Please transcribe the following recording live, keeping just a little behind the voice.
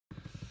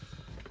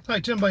Hi,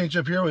 Tim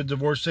Blankenship here with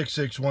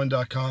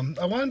Divorce661.com.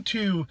 I want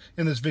to,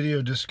 in this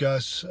video,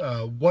 discuss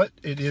what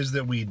it is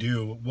that we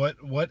do, what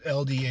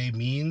LDA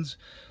means,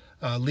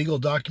 legal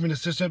document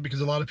assistant, because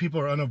a lot of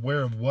people are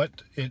unaware of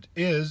what it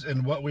is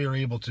and what we are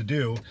able to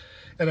do.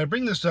 And I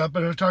bring this up,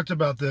 and I've talked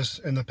about this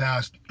in the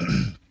past,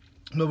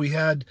 but we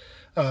had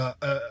a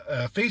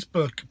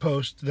Facebook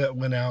post that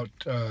went out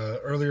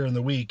earlier in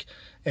the week,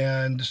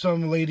 and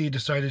some lady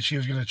decided she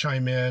was going to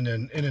chime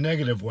in a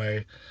negative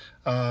way,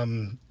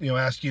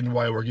 asking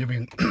why we're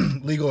giving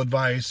legal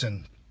advice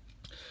and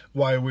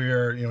why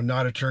we're,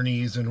 not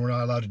attorneys and we're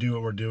not allowed to do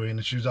what we're doing.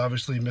 And she was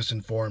obviously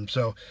misinformed.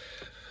 So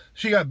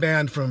she got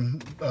banned from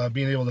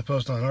being able to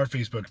post on our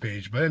Facebook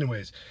page. But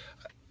anyways,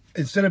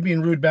 instead of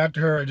being rude back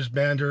to her, I just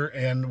banned her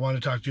and want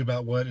to talk to you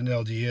about what an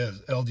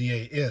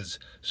LDA is.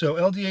 So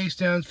LDA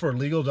stands for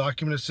Legal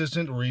Document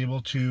Assistant. We're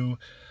able to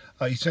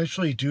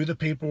essentially do the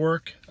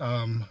paperwork,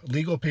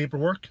 legal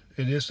paperwork.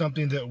 It is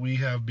something that we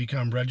have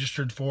become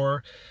registered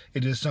for.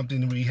 It is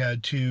something that we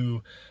had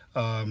to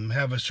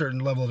have a certain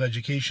level of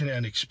education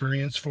and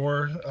experience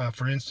for.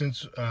 For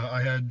instance,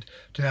 I had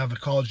to have a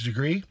college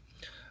degree.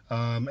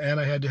 And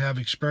I had to have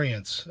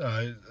experience,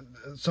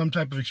 some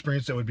type of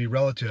experience that would be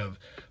relative.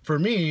 For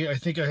me, I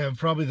think I have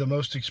probably the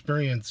most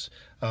experience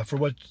for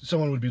what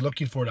someone would be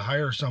looking for to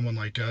hire someone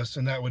like us,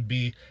 and that would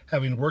be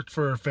having worked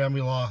for a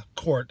family law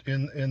court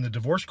in the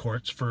divorce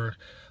courts for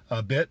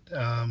a bit,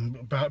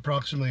 about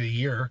approximately a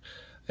year,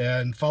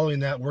 and following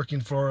that working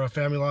for a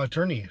family law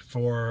attorney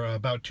for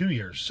about 2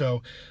 years.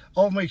 So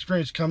all of my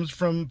experience comes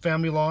from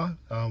family law.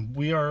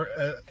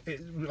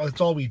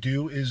 That's all we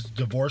do is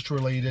divorce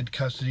related,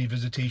 custody,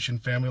 visitation,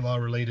 family law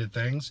related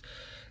things.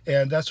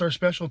 And that's our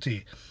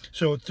specialty.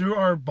 So through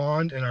our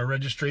bond and our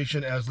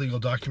registration as legal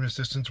document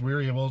assistants,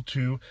 we're able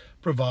to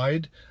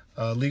provide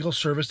legal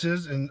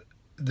services. And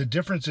the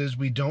difference is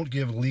we don't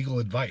give legal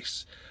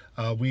advice.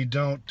 We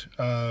don't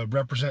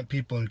represent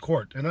people in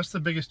court, and that's the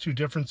biggest two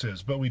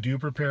differences. But we do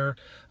prepare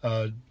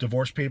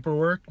divorce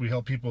paperwork. We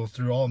help people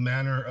through all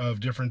manner of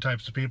different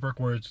types of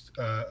paperwork, where it's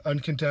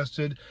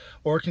uncontested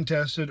or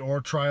contested or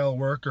trial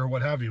work or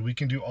what have you. We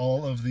can do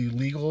all of the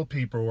legal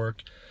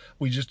paperwork.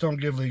 We just don't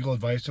give legal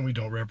advice, and we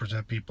don't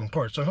represent people in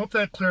court. So I hope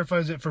that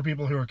clarifies it for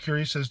people who are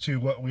curious as to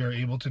what we are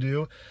able to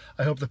do.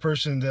 I hope the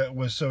person that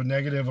was so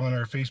negative on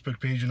our Facebook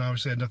page and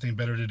obviously had nothing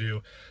better to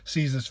do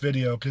sees this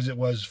video, because it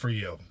was for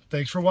you.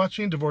 Thanks for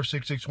watching,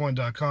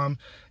 Divorce661.com,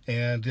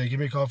 and give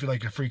me a call if you'd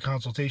like a free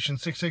consultation,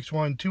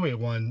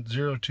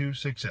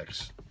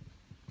 661-281-0266.